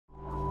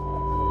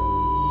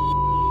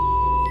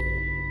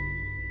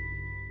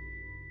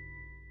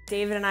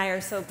David and I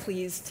are so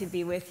pleased to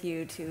be with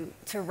you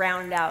to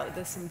round out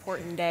this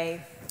important day.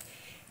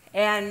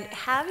 And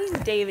having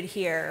David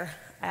here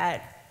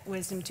at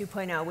Wisdom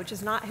 2.0, which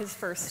is not his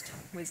first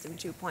Wisdom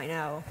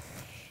 2.0,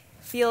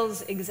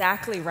 feels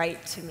exactly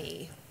right to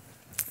me.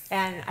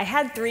 And I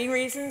had 3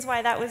 reasons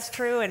why that was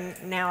true,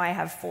 and now I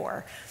have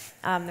 4.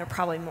 There are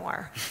probably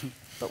more.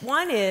 But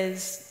one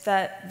is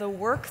that the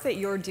work that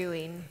you're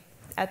doing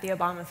at the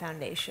Obama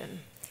Foundation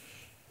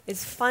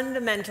is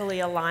fundamentally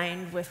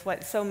aligned with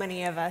what so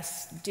many of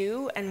us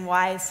do and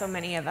why so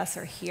many of us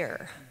are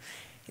here.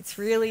 It's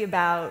really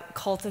about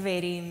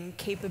cultivating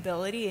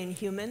capability in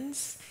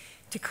humans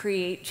to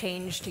create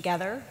change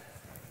together,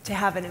 to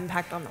have an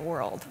impact on the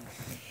world.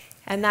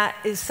 And that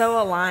is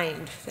so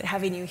aligned that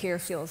having you here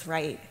feels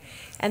right.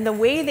 And the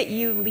way that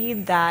you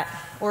lead that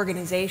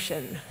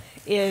organization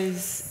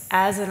is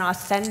as an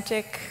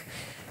authentic,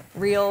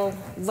 real,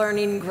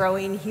 learning,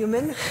 growing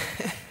human.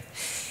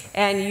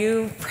 And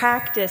you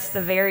practice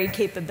the very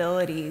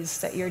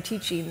capabilities that you're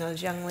teaching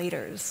those young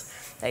leaders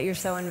that you're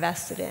so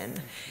invested in.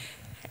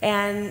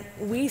 And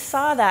we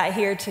saw that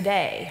here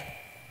today.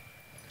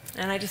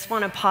 And I just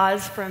want to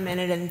pause for a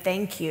minute and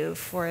thank you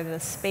for the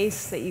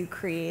space that you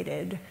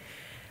created,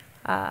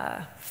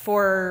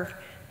 for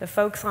the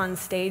folks on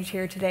stage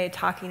here today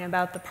talking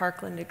about the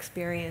Parkland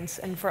experience,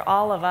 and for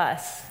all of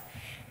us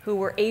who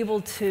were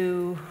able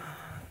to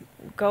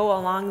go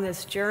along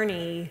this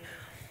journey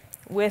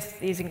with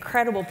these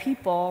incredible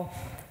people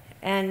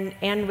and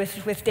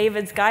with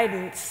David's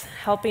guidance,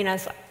 helping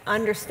us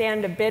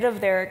understand a bit of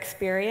their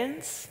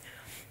experience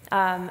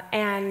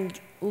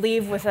and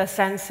leave with a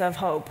sense of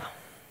hope.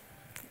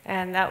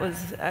 And that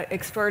was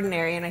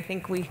extraordinary, and I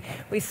think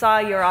we saw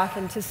your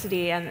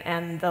authenticity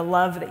and the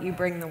love that you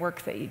bring the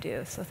work that you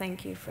do. So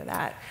thank you for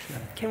that. Yeah.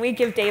 Can we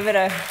give David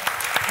a...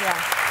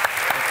 Yeah.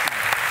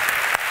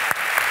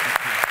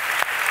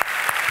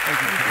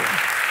 Thank you.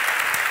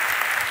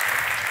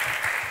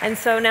 And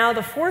so now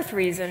the 4th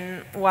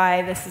reason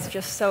why this is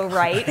just so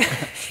right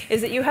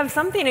is that you have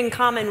something in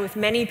common with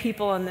many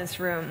people in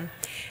this room.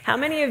 How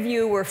many of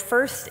you were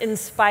first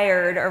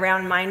inspired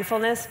around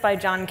mindfulness by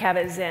Jon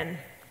Kabat-Zinn?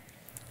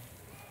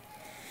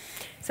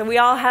 So we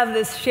all have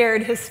this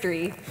shared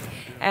history,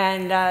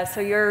 and so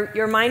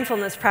your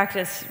mindfulness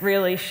practice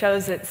really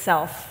shows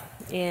itself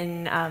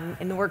in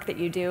the work that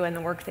you do and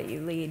the work that you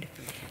lead.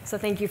 So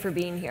thank you for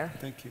being here.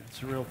 Thank you.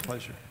 It's a real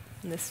pleasure.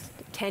 This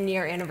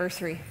 10-year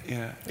anniversary.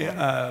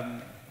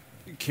 Yeah.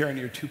 Karen,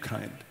 you're too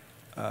kind.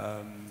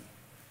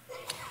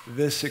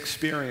 This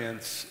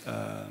experience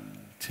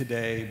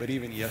today, but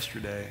even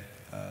yesterday,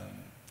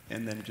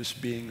 and then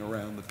just being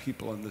around the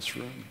people in this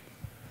room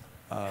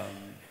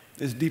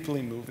is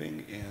deeply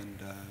moving, and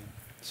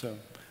so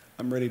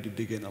I'm ready to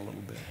dig in a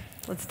little bit.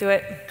 Let's do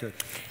it. Good.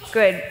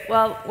 Good.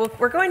 Well,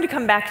 we're going to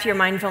come back to your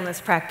mindfulness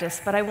practice,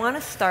 but I want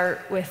to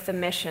start with the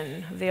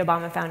mission of the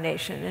Obama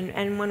Foundation.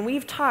 And when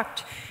we've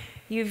talked,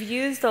 you've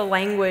used the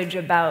language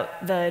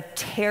about the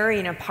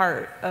tearing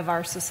apart of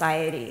our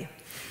society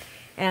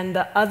and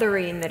the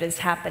othering that is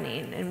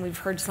happening, and we've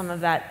heard some of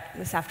that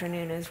this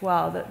afternoon as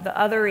well, the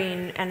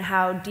othering and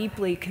how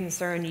deeply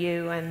concerned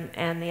you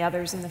and the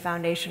others in the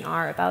foundation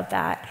are about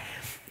that.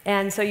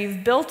 And so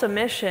you've built a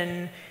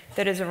mission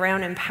that is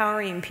around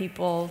empowering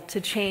people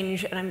to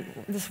change, and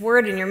this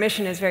word in your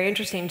mission is very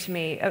interesting to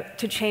me,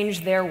 to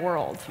change their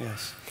world.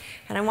 Yes.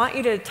 And I want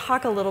you to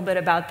talk a little bit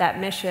about that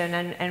mission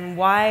and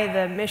why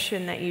the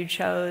mission that you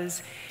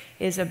chose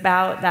is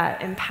about that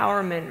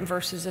empowerment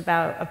versus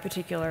about a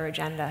particular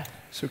agenda.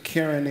 So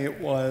Karen, it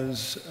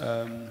was,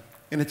 and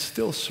it's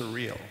still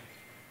surreal.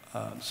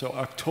 So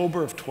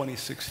October of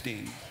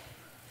 2016,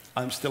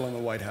 I'm still in the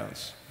White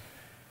House.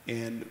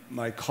 And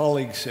my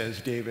colleague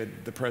says,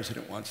 David, the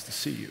president wants to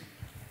see you.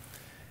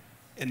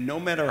 And no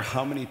matter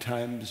how many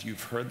times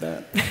you've heard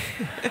that,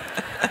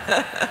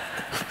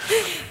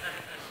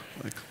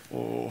 like,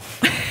 oh.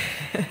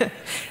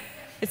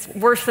 It's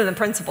worse than the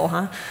principal,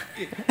 huh?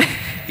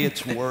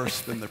 It's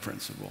worse than the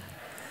principal.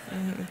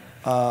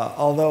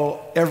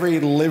 Although every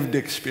lived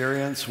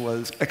experience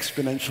was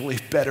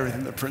exponentially better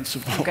than the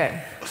principal.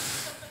 Okay.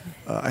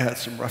 I had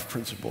some rough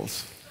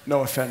principals.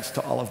 No offense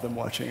to all of them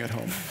watching at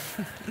home.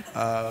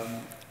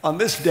 On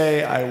this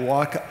day, I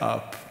walk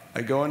up,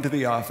 I go into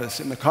the office,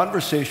 and the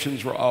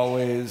conversations were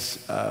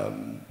always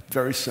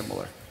very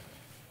similar.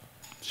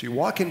 So you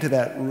walk into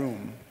that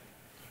room,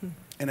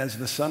 and as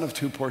the son of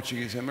 2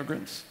 Portuguese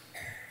immigrants,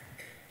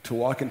 to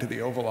walk into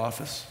the Oval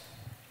Office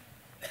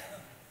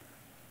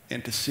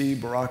and to see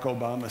Barack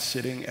Obama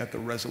sitting at the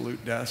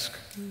Resolute desk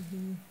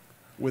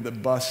with a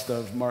bust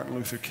of Martin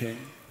Luther King,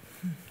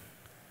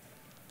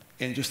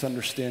 and just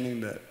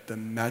understanding the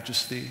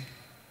majesty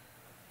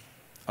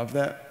of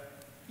that,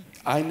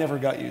 I never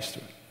got used to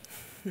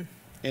it.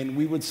 And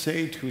we would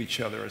say to each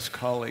other as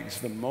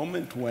colleagues, the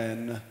moment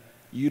when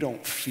you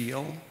don't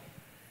feel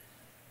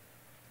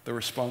the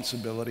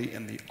responsibility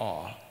and the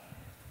awe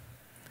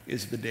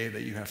is the day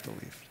that you have to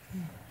leave.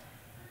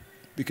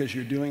 Because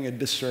you're doing a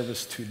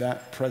disservice to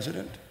that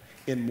president,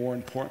 and more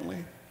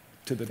importantly,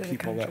 to the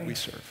people that we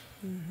serve.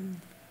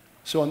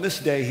 So on this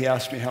day, he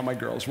asked me how my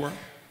girls were.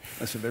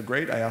 I said, they're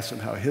great. I asked him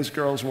how his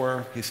girls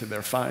were. He said,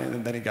 they're fine.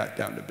 And then he got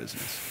down to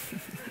business.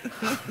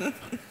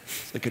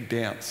 It's like a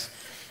dance.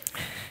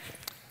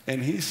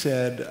 And he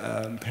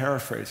said,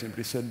 paraphrasing, but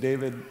he said,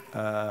 David,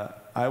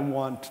 I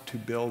want to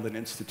build an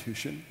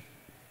institution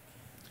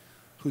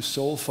whose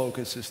sole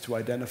focus is to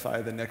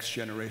identify the next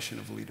generation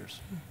of leaders.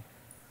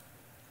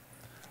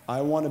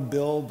 I want to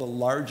build the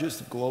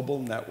largest global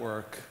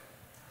network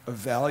of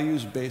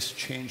values-based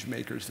change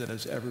makers that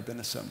has ever been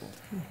assembled.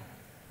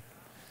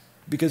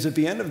 Because at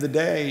the end of the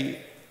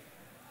day,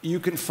 you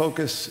can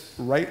focus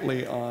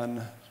rightly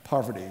on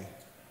poverty,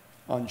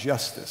 on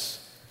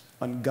justice,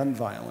 on gun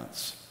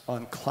violence,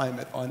 on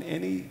climate, on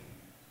any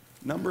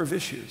number of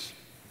issues.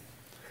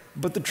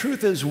 But the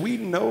truth is, we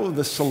know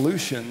the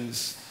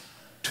solutions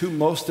to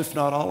most, if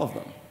not all of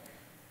them.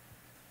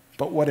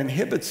 But what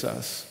inhibits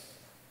us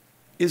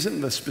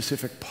isn't the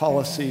specific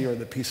policy or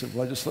the piece of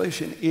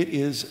legislation, it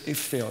is a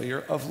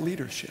failure of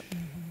leadership.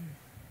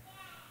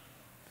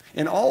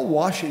 And all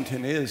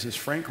Washington is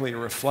frankly a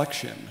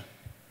reflection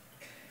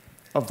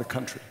of the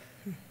country.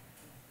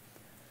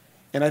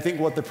 And I think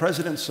what the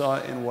president saw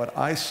and what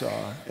I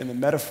saw, and the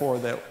metaphor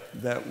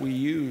that we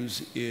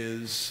use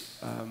is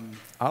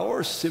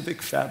our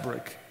civic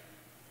fabric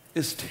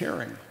is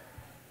tearing.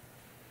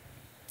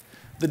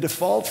 The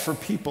default for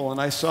people,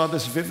 and I saw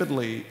this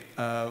vividly,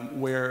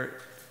 where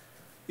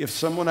if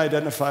someone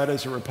identified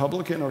as a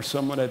Republican or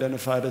someone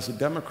identified as a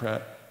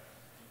Democrat,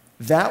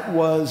 that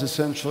was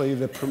essentially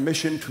the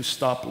permission to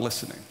stop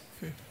listening.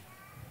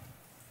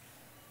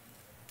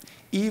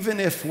 Even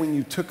if when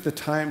you took the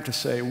time to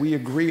say, we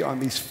agree on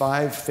these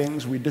 5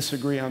 things, we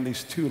disagree on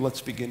these 2,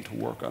 let's begin to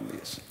work on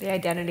these. The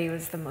identity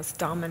was the most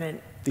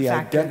dominant The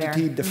factor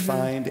identity there.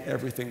 defined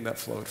everything that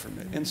flowed from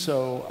it. And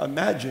so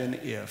imagine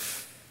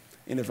if,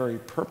 in a very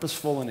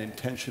purposeful and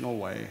intentional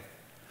way,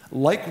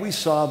 like we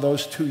saw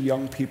those 2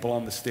 young people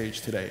on the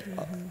stage today,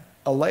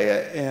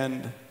 Alea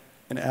and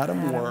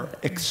Adam were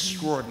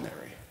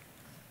extraordinary.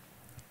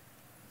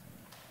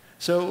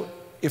 So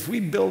if we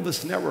build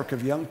this network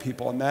of young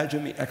people,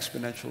 imagine the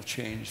exponential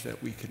change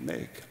that we can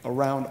make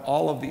around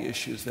all of the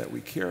issues that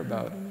we care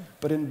about,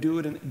 but in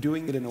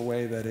doing it in a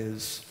way that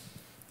is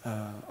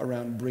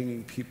around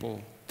bringing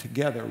people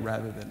together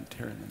rather than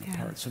tearing them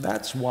apart. So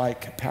that's why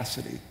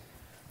capacity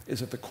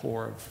is at the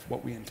core of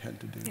what we intend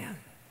to do. Yeah.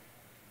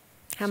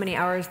 How many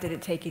hours did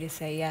it take you to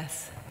say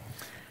yes?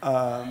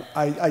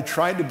 I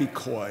tried to be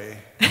coy.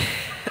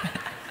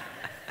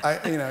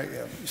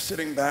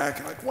 Sitting back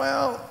and like,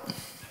 well,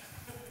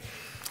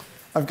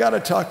 I've got to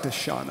talk to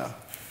Shauna.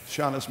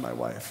 Shauna's my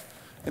wife.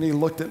 And he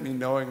looked at me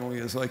knowingly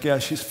as like, yeah,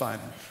 she's fine.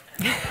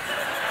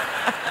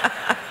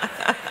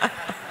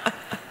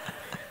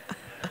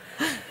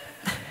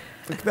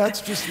 Like,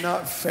 that's just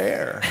not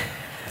fair.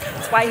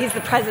 That's why he's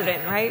the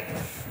president, right?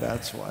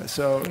 That's why.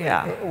 So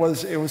yeah. it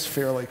was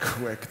fairly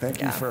quick.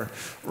 Thank you for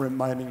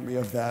reminding me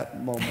of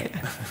that moment.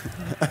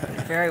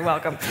 You're very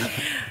welcome.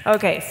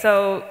 Okay,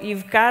 so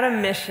you've got a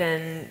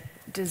mission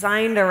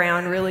designed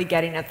around really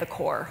getting at the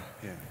core,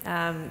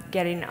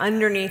 getting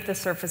underneath the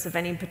surface of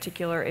any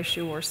particular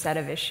issue or set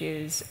of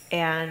issues,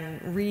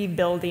 and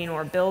rebuilding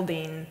or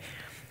building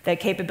the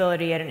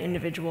capability at an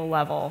individual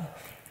level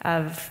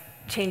of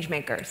change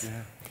makers.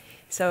 Yeah.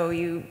 So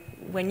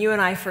when you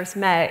and I first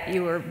met,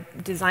 you were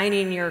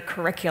designing your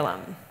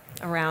curriculum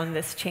around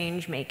this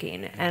change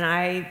making, and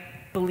I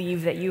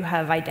believe that you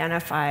have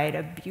identified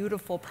a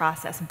beautiful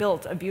process,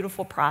 built a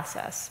beautiful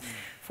process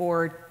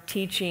for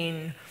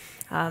teaching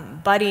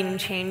budding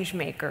change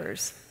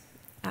makers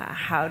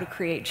how to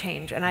create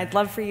change. And I'd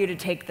love for you to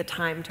take the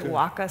time to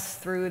walk us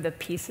through the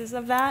pieces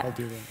of that. I'll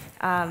do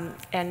that.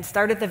 And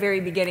start at the very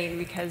beginning,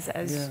 because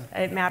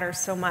it matters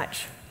so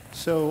much.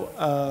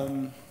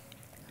 So,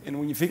 and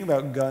when you think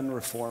about gun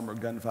reform or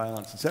gun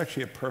violence, it's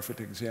actually a perfect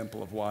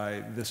example of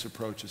why this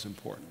approach is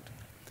important.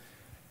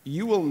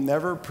 You will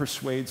never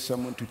persuade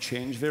someone to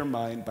change their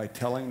mind by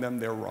telling them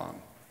they're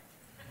wrong.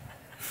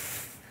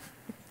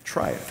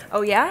 Try it.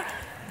 Oh, yeah?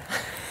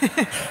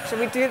 Should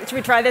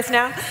we try this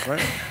now?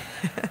 Right.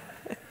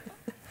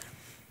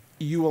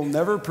 You will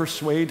never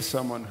persuade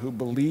someone who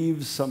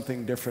believes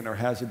something different or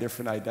has a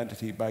different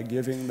identity by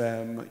giving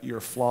them your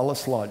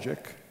flawless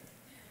logic,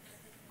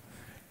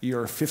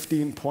 your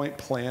 15-point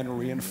plan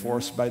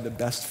reinforced by the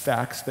best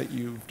facts that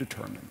you've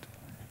determined.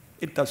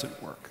 It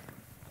doesn't work.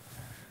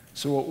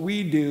 So what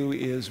we do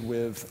is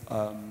with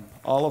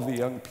all of the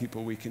young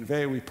people we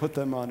convey, we put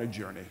them on a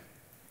journey.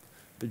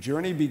 The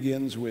journey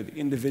begins with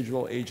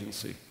individual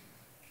agency.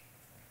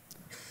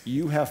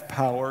 You have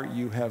power,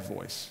 you have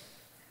voice.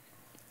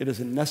 It is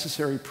a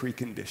necessary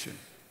precondition,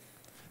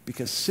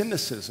 because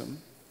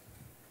cynicism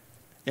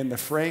in the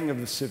fraying of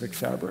the civic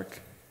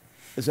fabric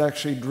is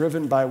actually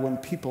driven by when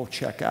people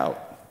check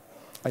out.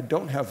 I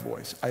don't have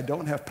voice, I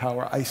don't have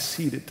power, I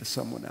cede it to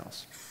someone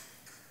else.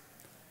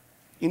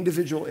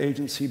 Individual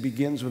agency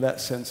begins with that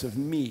sense of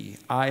me.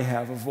 I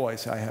have a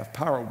voice, I have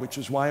power, which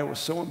is why it was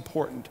so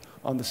important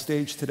on the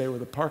stage today with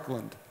the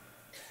Parkland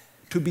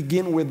to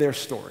begin with their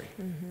story.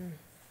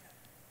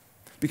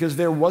 Because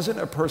there wasn't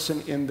a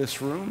person in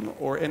this room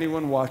or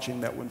anyone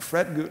watching that when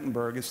Fred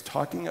Gutenberg is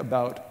talking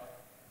about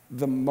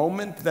the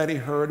moment that he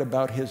heard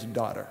about his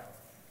daughter,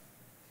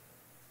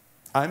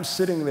 I'm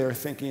sitting there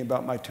thinking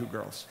about my 2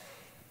 girls.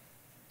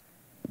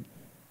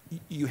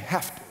 You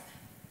have to.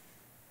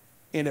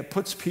 And it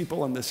puts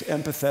people in this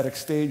empathetic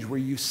stage where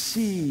you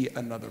see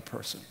another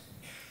person.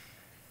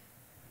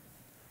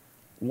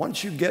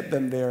 Once you get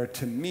them there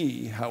to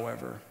me,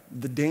 however,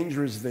 the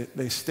danger is that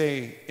they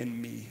stay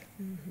in me.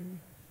 Mm-hmm.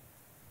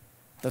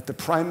 That the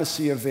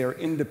primacy of their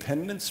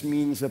independence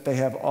means that they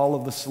have all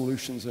of the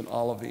solutions and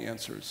all of the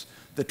answers.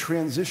 The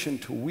transition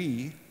to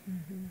we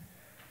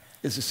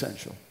is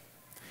essential.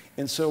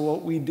 And so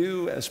what we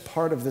do as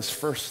part of this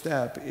first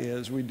step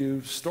is we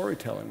do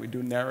storytelling, we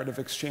do narrative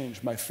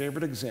exchange. My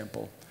favorite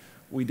example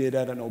we did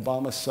at an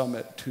Obama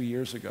summit 2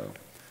 years ago.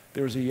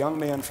 There was a young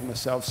man from the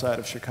south side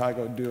of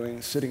Chicago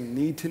sitting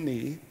knee to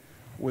knee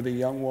with a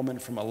young woman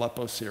from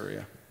Aleppo,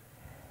 Syria.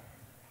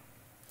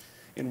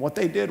 And what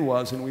they did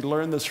was, and we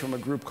learned this from a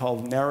group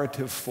called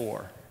Narrative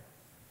 4,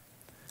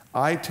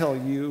 I tell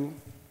you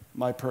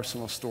my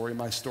personal story,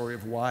 my story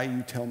of why,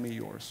 you tell me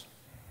yours.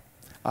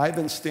 I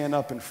then stand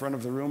up in front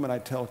of the room and I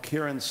tell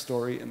Kieran's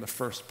story in the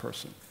first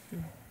person.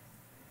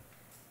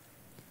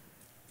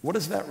 What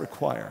does that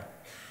require?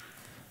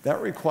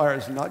 That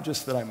requires not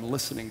just that I'm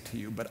listening to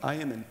you, but I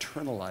am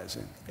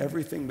internalizing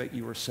everything that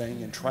you are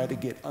saying and try to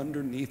get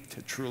underneath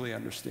to truly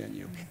understand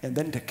you. And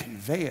then to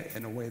convey it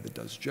in a way that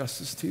does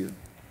justice to you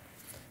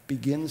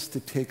begins to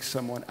take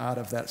someone out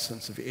of that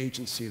sense of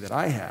agency that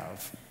I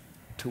have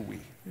to we.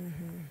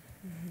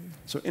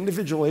 So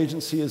individual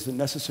agency is the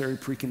necessary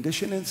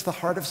precondition, and it's the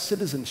heart of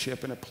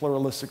citizenship in a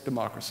pluralistic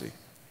democracy.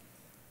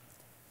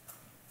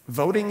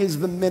 Voting is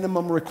the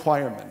minimum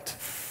requirement.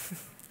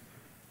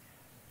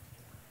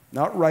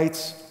 Not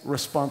rights,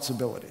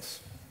 responsibilities.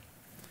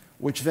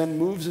 Which then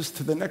moves us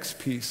to the next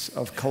piece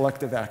of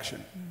collective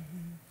action.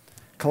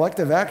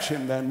 Collective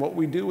action, then, what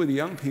we do with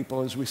young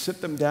people is we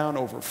sit them down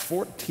over a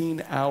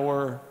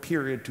 14-hour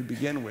period to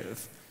begin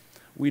with.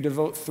 We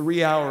devote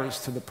 3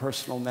 hours to the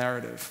personal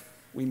narrative.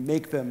 We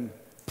make them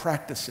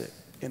practice it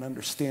and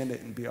understand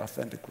it and be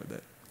authentic with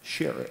it,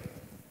 share it.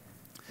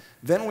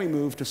 Then we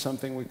move to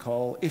something we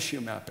call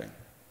issue mapping.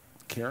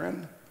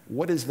 Karen,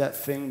 what is that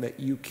thing that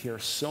you care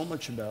so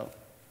much about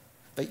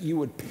that you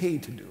would pay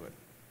to do it?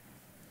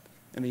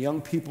 And the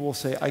young people will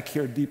say, I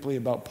care deeply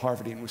about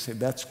poverty. And we say,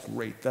 that's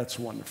great, that's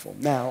wonderful.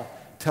 Now,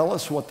 tell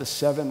us what the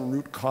 7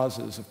 root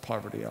causes of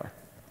poverty are.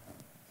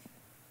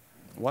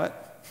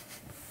 What?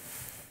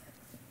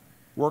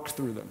 Work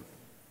through them.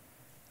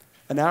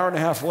 An hour and a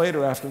half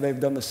later, after they've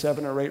done the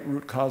 7 or 8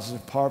 root causes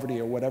of poverty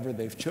or whatever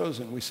they've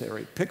chosen, we say, all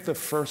right, pick the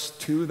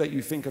first 2 that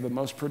you think are the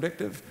most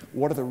predictive.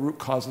 What are the root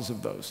causes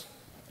of those?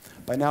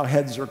 By now,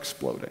 heads are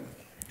exploding.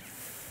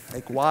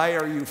 Like, why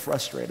are you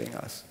frustrating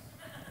us?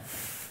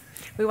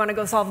 We want to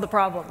go solve the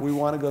problem. We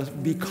want to go,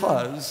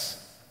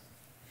 because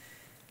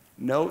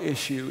no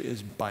issue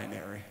is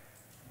binary.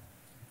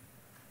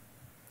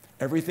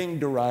 Everything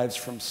derives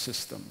from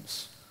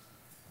systems.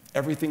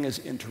 Everything is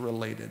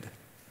interrelated.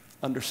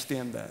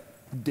 Understand that.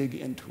 Dig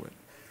into it.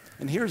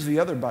 And here's the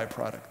other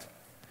byproduct.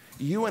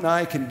 You and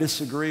I can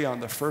disagree on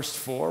the first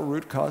 4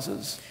 root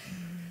causes,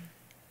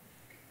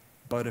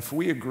 but if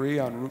we agree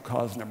on root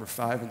cause number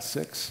 5 and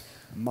 6,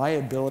 my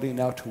ability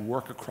now to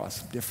work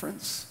across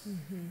difference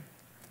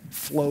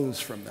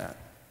flows from that.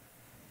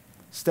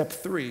 Step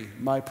 3,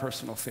 my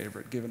personal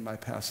favorite, given my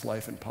past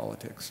life in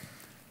politics.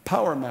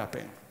 Power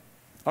mapping.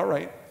 All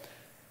right,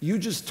 you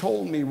just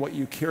told me what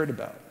you cared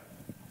about.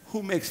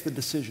 Who makes the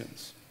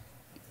decisions?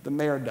 The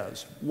mayor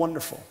does.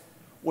 Wonderful.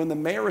 When the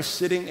mayor is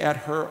sitting at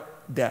her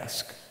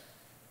desk,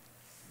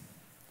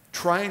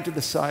 trying to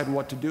decide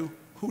what to do,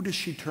 who does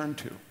she turn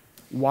to?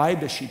 Why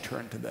does she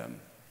turn to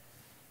them?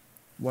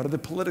 What are the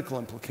political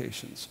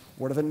implications?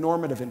 What are the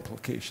normative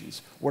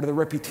implications? What are the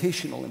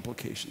reputational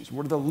implications?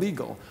 What are the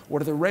legal?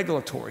 What are the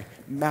regulatory?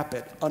 Map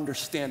it,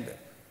 understand it.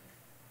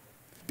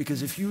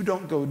 Because if you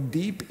don't go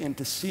deep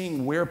into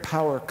seeing where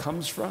power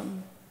comes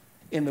from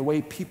in the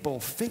way people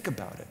think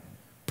about it,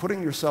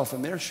 putting yourself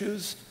in their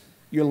shoes,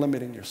 you're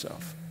limiting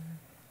yourself.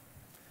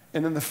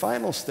 And then the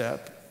final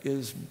step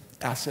is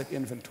asset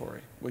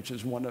inventory, which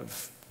is one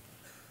of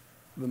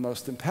the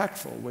most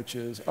impactful, which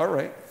is, all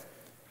right,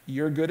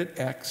 you're good at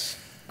X,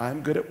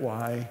 I'm good at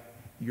Y,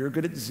 you're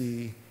good at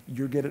Z,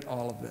 you're good at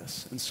all of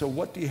this. And so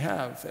what do you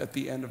have at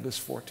the end of this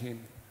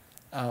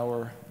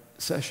 14-hour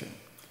session?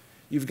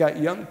 You've got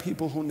young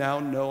people who now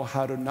know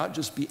how to not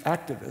just be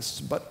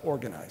activists, but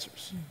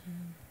organizers.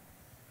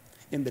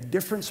 And the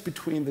difference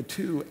between the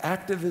two,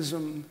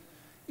 activism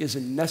is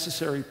a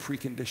necessary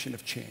precondition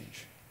of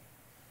change.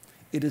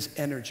 It is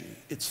energy,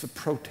 it's the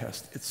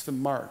protest, it's the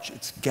march,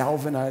 it's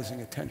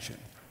galvanizing attention.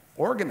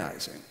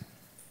 Organizing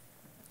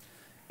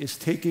is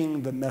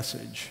taking the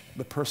message,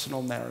 the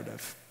personal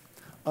narrative,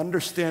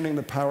 understanding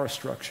the power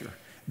structure,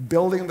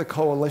 building the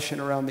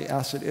coalition around the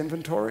asset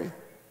inventory,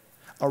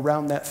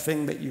 around that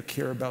thing that you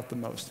care about the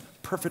most.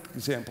 Perfect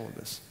example of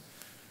this.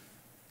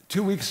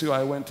 2 weeks ago,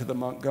 I went to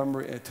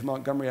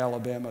Montgomery,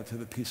 Alabama, to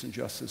the Peace and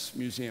Justice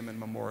Museum and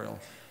Memorial.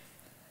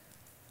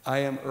 I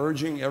am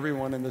urging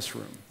everyone in this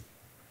room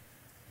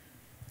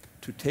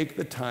to take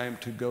the time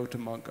to go to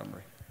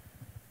Montgomery.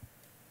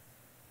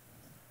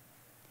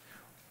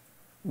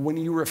 When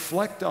you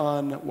reflect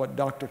on what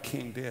Dr.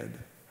 King did,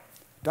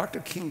 Dr.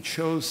 King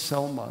chose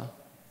Selma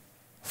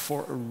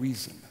for a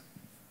reason.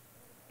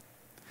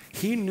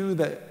 He knew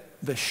that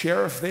the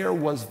sheriff there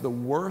was the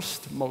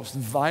worst, most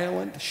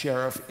violent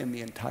sheriff in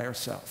the entire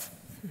South.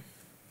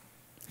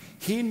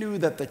 He knew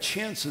that the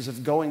chances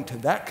of going to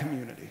that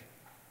community,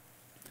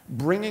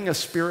 bringing a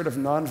spirit of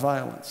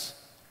nonviolence,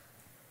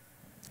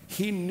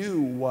 he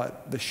knew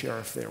what the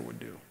sheriff there would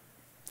do.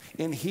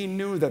 And he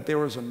knew that there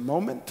was a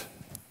moment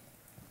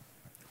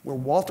where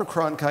Walter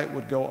Cronkite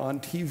would go on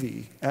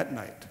TV at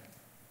night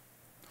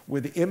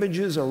with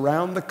images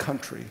around the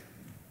country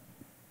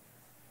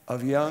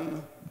of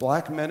young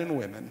black men and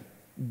women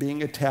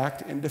being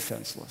attacked and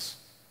defenseless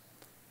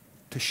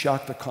to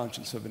shock the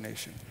conscience of a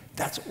nation.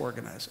 That's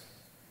organizing.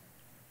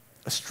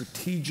 A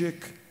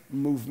strategic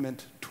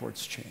movement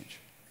towards change.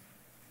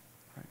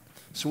 Right?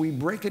 So we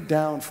break it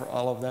down for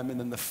all of them, and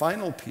then the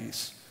final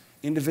piece,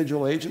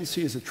 individual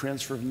agency, is a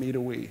transfer of me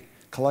to we.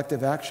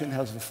 Collective action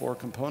has the 4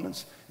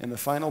 components, and the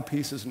final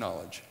piece is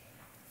knowledge.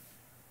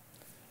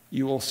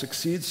 You will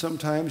succeed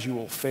sometimes, you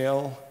will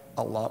fail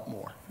a lot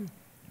more.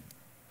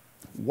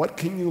 What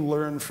can you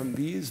learn from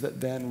these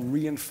that then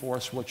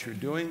reinforce what you're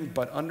doing,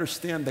 but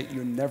understand that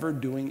you're never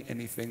doing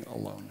anything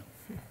alone?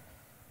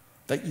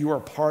 That you are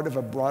part of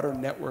a broader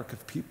network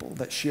of people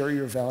that share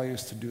your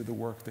values to do the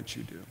work that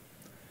you do.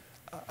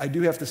 I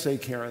do have to say,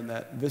 Karen,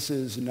 that this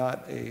is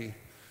not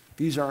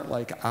these aren't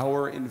like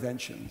our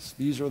inventions.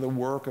 These are the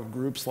work of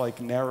groups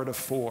like Narrative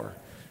 4,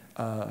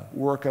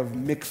 work of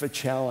Mikvah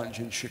Challenge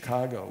in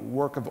Chicago,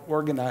 work of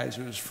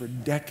organizers for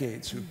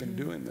decades who've been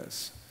doing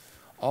this.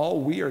 All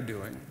we are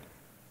doing,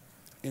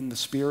 in the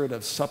spirit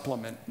of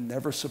supplement,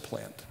 never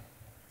supplant,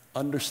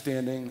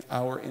 understanding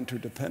our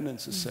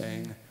interdependence, is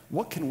saying,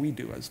 what can we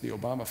do as the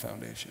Obama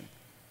Foundation?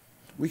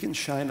 We can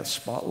shine a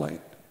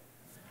spotlight,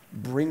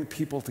 bring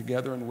people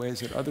together in ways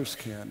that others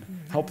can,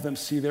 help them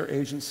see their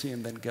agency,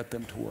 and then get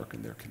them to work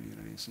in their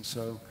communities. And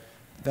so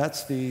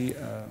that's the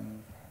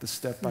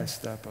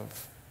step-by-step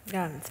of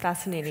yeah, it's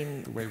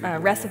fascinating the way we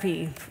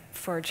recipe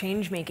for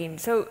change making.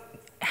 So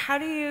how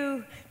do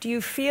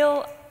you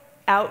feel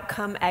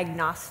outcome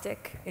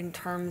agnostic in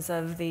terms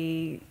of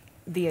the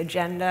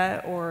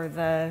agenda or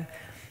the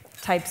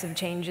types of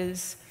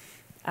changes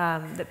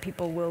that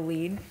people will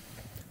lead?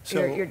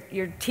 So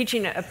you're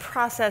teaching a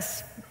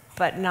process,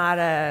 but not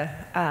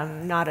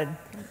a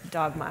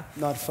dogma.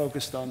 Not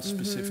focused on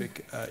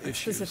specific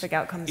issues. Specific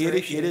outcomes It or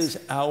issues.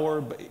 is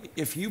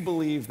if you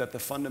believe that the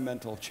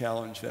fundamental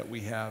challenge that we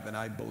have, and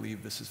I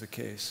believe this is the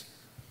case,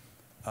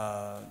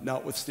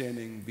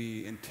 notwithstanding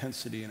the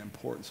intensity and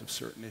importance of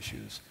certain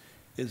issues,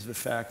 is the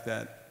fact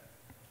that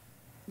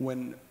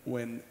when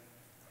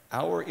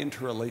our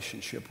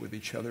interrelationship with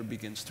each other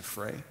begins to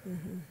fray,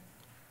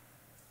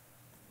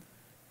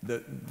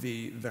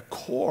 the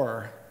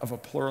core of a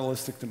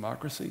pluralistic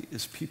democracy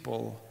is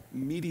people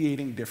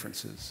mediating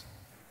differences,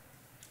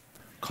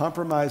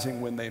 compromising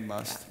when they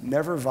must,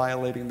 never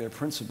violating their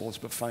principles,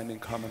 but finding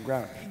common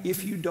ground.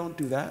 If you don't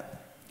do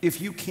that, if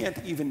you can't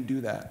even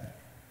do that,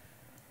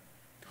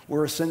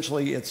 where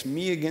essentially it's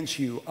me against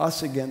you,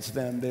 us against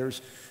them,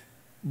 there's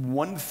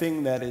one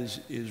thing that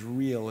is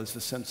real is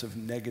the sense of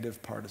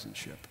negative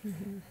partisanship.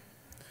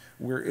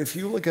 Where if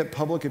you look at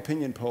public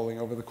opinion polling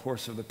over the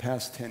course of the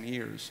past 10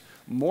 years,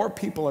 more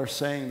people are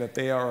saying that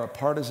they are a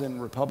partisan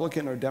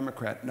Republican or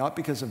Democrat, not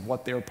because of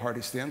what their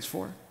party stands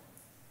for,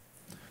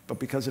 but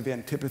because of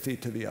antipathy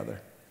to the other.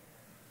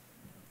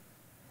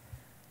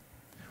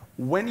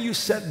 When you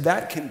set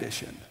that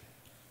condition,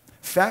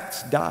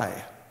 facts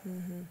die.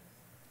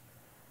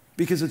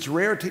 Because it's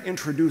rare to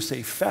introduce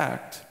a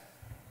fact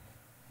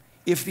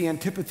if the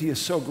antipathy is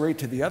so great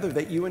to the other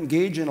that you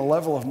engage in a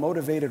level of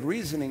motivated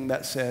reasoning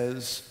that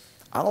says,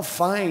 I'll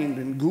find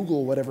and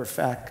Google whatever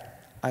fact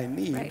I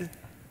need. Right.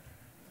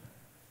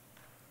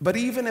 But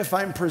even if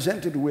I'm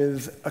presented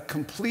with a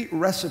complete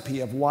recipe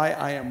of why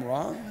I am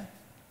wrong,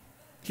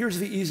 here's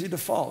the easy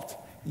default.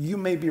 You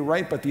may be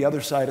right, but the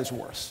other side is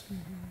worse.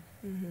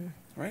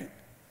 Right?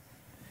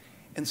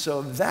 And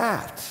so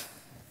that,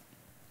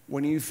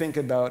 when you think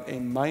about a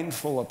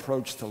mindful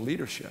approach to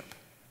leadership,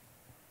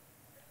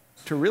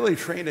 to really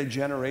train a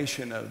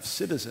generation of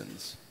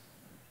citizens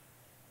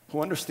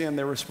who understand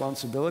their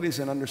responsibilities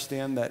and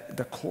understand that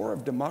the core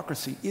of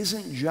democracy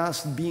isn't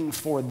just being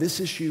for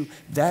this issue,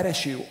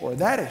 or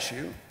that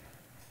issue.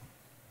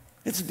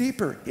 It's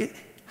deeper.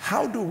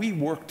 How do we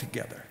work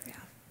together? Yeah.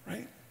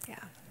 Right?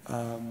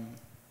 Yeah.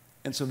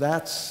 And so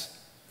that's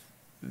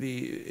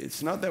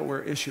it's not that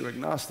we're issue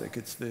agnostic,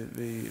 it's the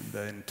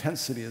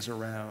intensity is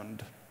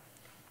around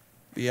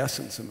the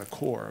essence and the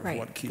core of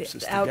what keeps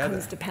us together. The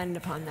outcomes depend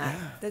upon that.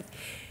 Yeah.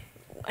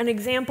 An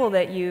example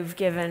that you've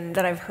given,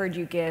 that I've heard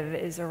you give,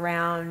 is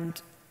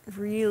around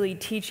really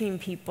teaching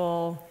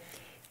people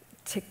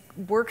to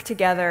work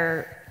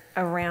together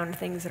around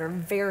things that are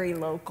very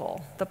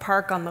local. The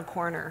park on the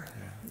corner.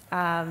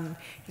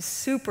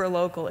 Super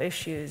local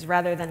issues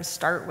rather than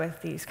start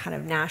with these kind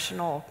of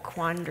national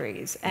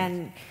quandaries.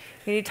 And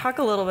can you talk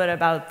a little bit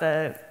about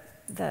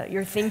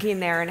your thinking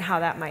there and how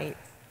that might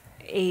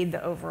aid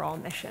the overall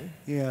mission?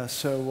 Yeah,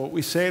 so what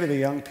we say to the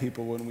young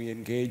people when we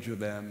engage with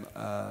them,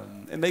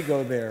 and they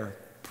go there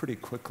pretty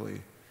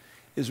quickly,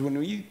 is when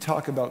we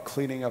talk about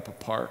cleaning up a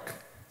park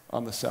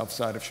on the south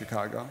side of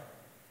Chicago,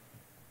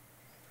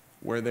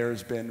 where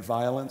there's been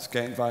violence,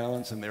 gang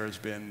violence, and there's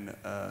been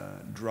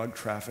drug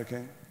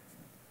trafficking,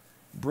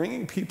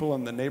 bringing people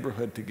in the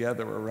neighborhood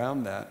together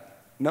around that,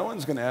 no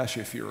one's going to ask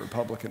you if you're a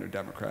Republican or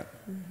Democrat.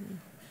 Mm-hmm.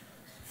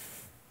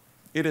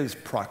 It is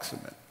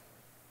proximate.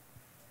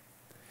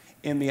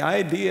 And the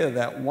idea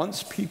that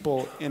once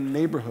people in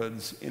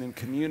neighborhoods and in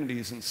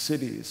communities and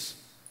cities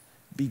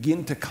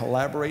begin to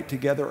collaborate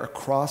together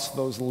across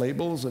those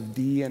labels of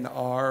D and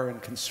R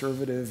and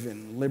conservative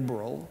and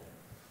liberal,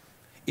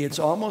 it's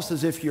almost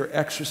as if you're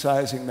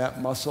exercising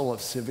that muscle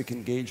of civic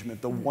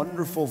engagement. The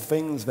wonderful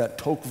things that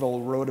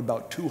Tocqueville wrote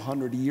about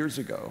 200 years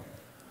ago,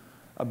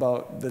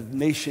 about the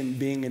nation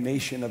being a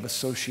nation of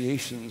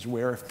associations,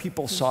 where if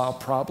people saw a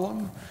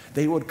problem,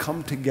 they would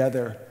come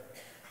together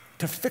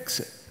to fix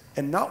it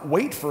and not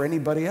wait for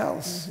anybody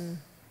else.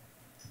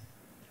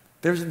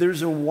 Mm-hmm.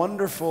 There's a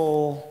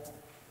wonderful,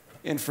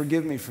 and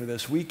forgive me for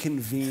this, we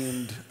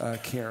convened,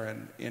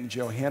 Karen, in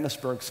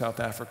Johannesburg, South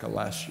Africa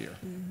last year.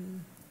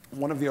 Mm-hmm.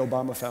 One of the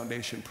Obama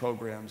Foundation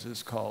programs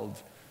is called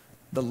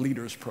the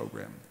Leaders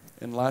Program.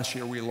 And last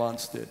year we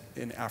launched it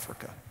in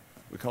Africa.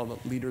 We called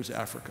it Leaders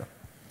Africa.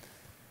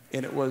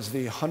 And it was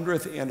the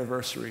 100th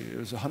anniversary, it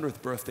was the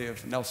 100th birthday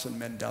of Nelson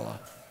Mandela.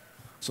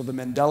 So the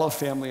Mandela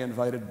family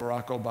invited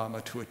Barack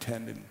Obama to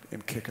attend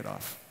and kick it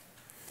off.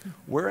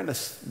 We're in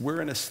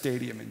a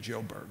stadium in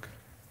Joburg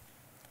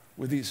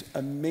with these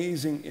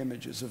amazing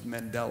images of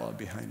Mandela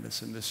behind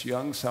us. And this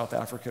young South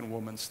African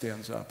woman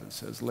stands up and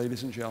says,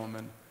 "Ladies and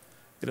gentlemen,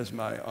 it is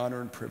my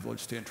honor and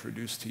privilege to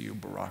introduce to you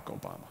Barack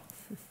Obama."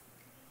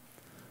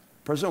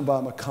 President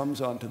Obama comes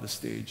onto the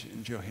stage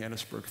in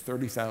Johannesburg.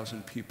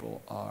 30,000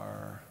 people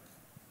are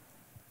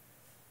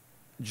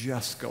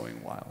just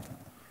going wild.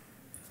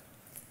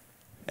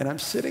 And I'm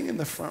sitting in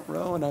the front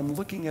row and I'm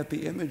looking at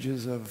the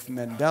images of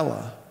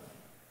Mandela.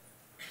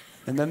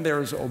 And then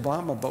there's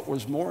Obama, but what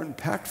was more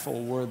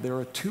impactful were there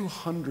are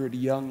 200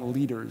 young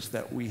leaders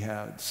that we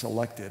had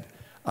selected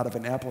out of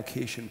an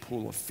application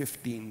pool of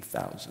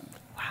 15,000.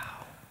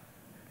 Wow.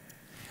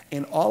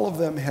 And all of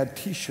them had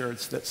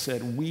T-shirts that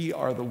said, "We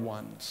are the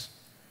ones."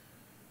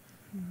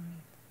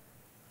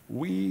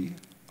 We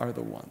are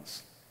the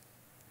ones.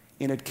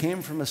 And it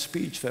came from a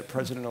speech that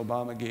President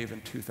Obama gave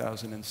in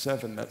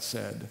 2007 that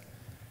said,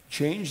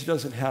 "Change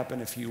doesn't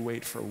happen if you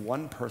wait for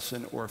one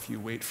person or if you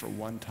wait for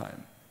one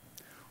time.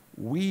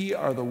 We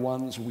are the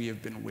ones we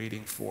have been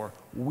waiting for.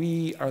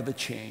 We are the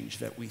change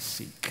that we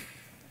seek."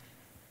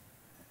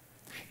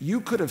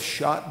 You could have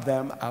shot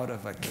them out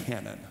of a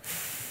cannon.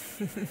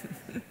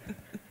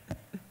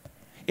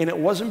 And it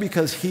wasn't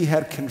because he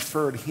had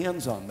conferred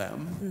hands on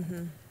them.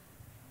 Mm-hmm.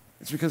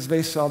 It's because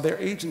they saw their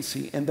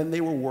agency, and then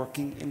they were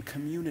working in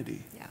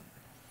community. Yeah.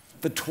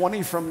 The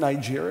 20 from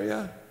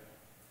Nigeria,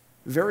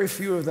 very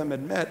few of them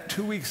had met.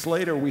 2 weeks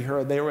later, we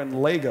heard they were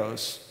in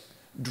Lagos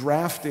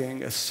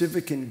drafting a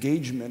civic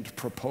engagement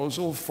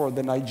proposal for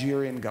the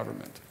Nigerian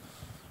government.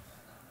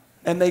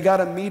 And they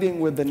got a meeting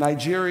with the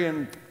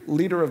Nigerian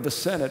leader of the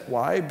Senate.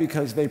 Why?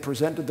 Because they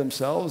presented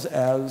themselves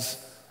as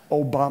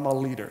Obama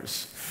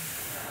leaders.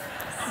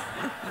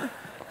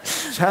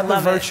 It's had the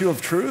virtue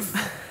of truth.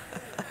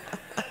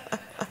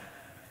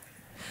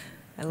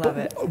 I love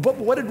it. But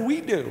what did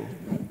we do?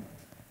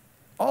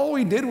 All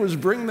we did was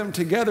bring them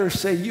together,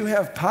 say, "You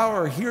have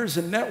power, here's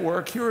a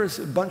network, here's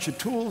a bunch of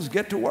tools,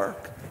 get to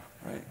work."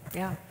 Right?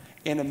 Yeah.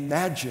 And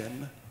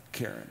imagine,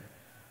 Karen,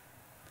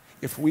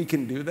 if we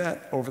can do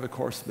that over the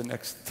course of the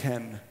next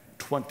 10,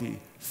 20,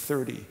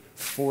 30,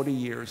 40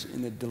 years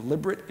in a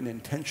deliberate and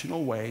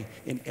intentional way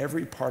in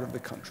every part of the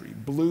country,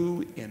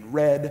 blue and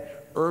red,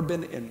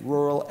 urban and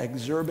rural,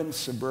 exurban,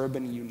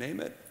 suburban, you name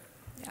it,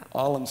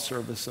 all in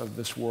service of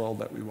this world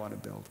that we want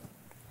to build.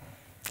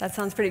 That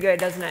sounds pretty good,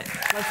 doesn't it?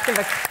 Let's give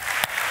a...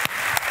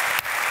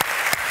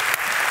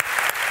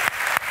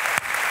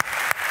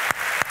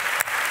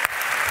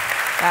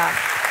 Yeah.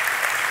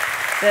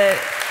 The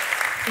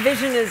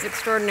vision is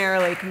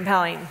extraordinarily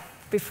compelling.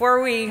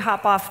 Before we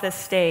hop off this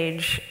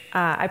stage,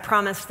 I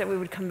promised that we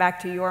would come back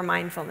to your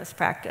mindfulness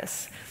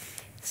practice.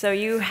 So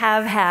you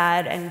have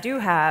had and do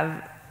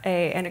have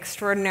an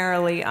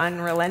extraordinarily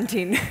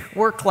unrelenting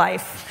work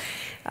life.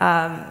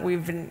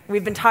 We've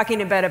been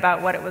talking a bit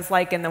about what it was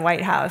like in the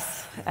White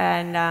House,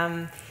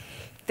 and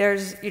there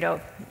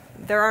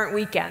aren't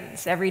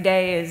weekends. Every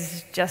day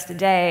is just a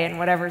day, and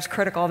whatever's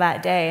critical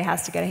that day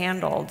has to get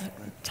handled.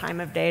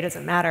 Time of day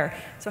doesn't matter.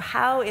 So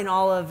how in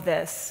all of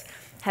this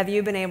have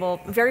you been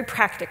able, very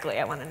practically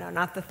I want to know,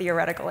 not the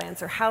theoretical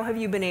answer, how have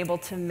you been able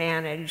to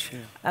manage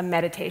a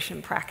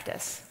meditation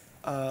practice?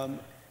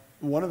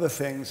 one of the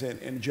things,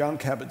 and John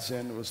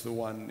Kabat-Zinn was the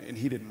one, and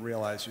he didn't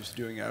realize he was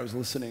doing it. I was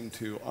listening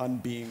to On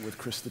Being with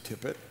Krista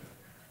Tippett.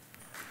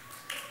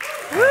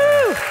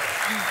 Woo!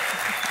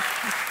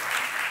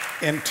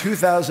 In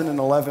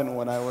 2011,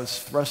 when I was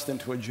thrust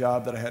into a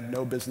job that I had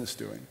no business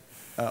doing,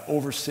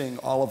 overseeing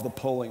all of the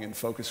polling and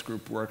focus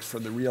group work for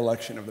the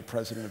re-election of the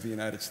President of the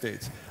United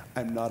States.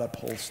 I'm not a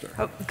pollster.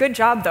 Oh, good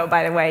job, though,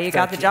 by the way. You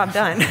got the job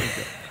done.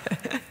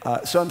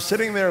 So I'm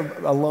sitting there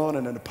alone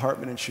in an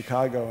apartment in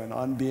Chicago, and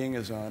On Being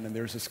is on, and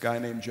there's this guy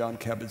named John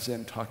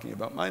Kabat-Zinn talking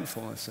about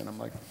mindfulness, and I'm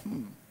like,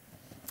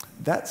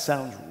 that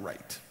sounds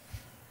right.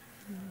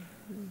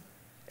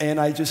 And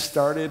I just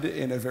started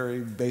in a very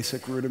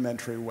basic,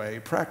 rudimentary way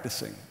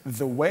practicing.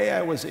 The way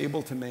I was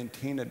able to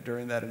maintain it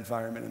during that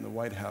environment in the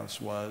White House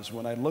was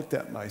when I looked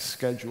at my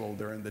schedule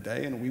during the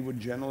day, and we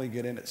would generally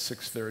get in at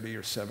 6:30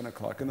 or 7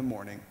 o'clock in the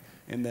morning,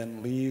 and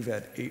then leave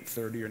at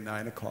 8:30 or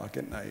 9 o'clock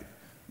at night,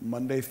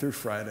 Monday through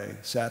Friday,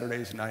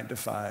 Saturdays 9 to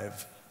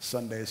 5,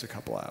 Sundays a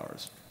couple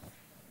hours.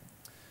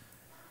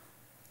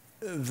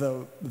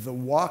 The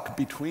walk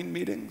between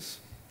meetings,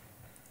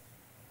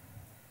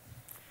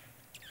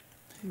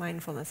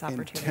 Mindfulness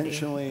opportunity.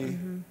 Intentionally,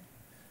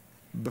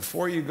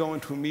 before you go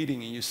into a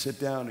meeting and you sit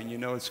down and you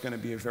know it's going to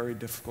be a very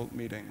difficult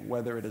meeting,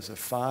 whether it is a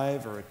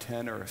 5 or a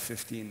 10 or a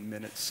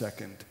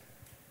 15-second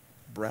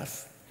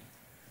breath,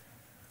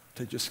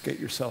 to just get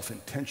yourself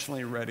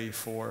intentionally ready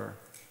for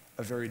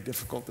a very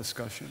difficult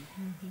discussion,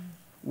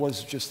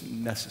 was just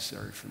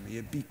necessary for me.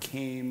 It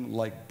became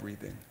like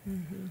breathing.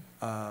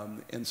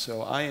 And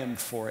so I am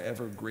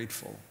forever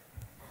grateful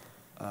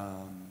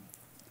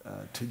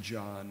to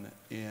John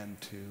and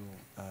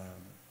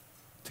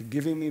to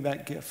giving me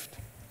that gift,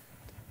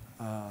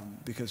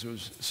 because it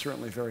was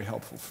certainly very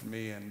helpful for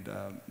me, and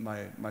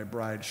my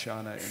bride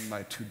Shauna and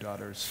my 2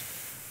 daughters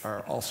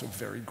are also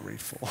very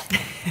grateful.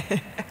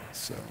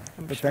 So,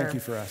 but sure. Thank you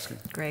for asking.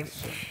 Great.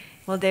 So.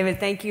 Well, David,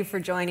 thank you for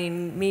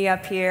joining me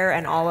up here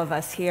and all of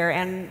us here,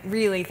 and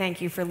really thank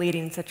you for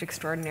leading such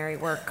extraordinary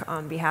work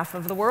on behalf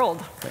of the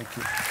world. Thank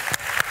you.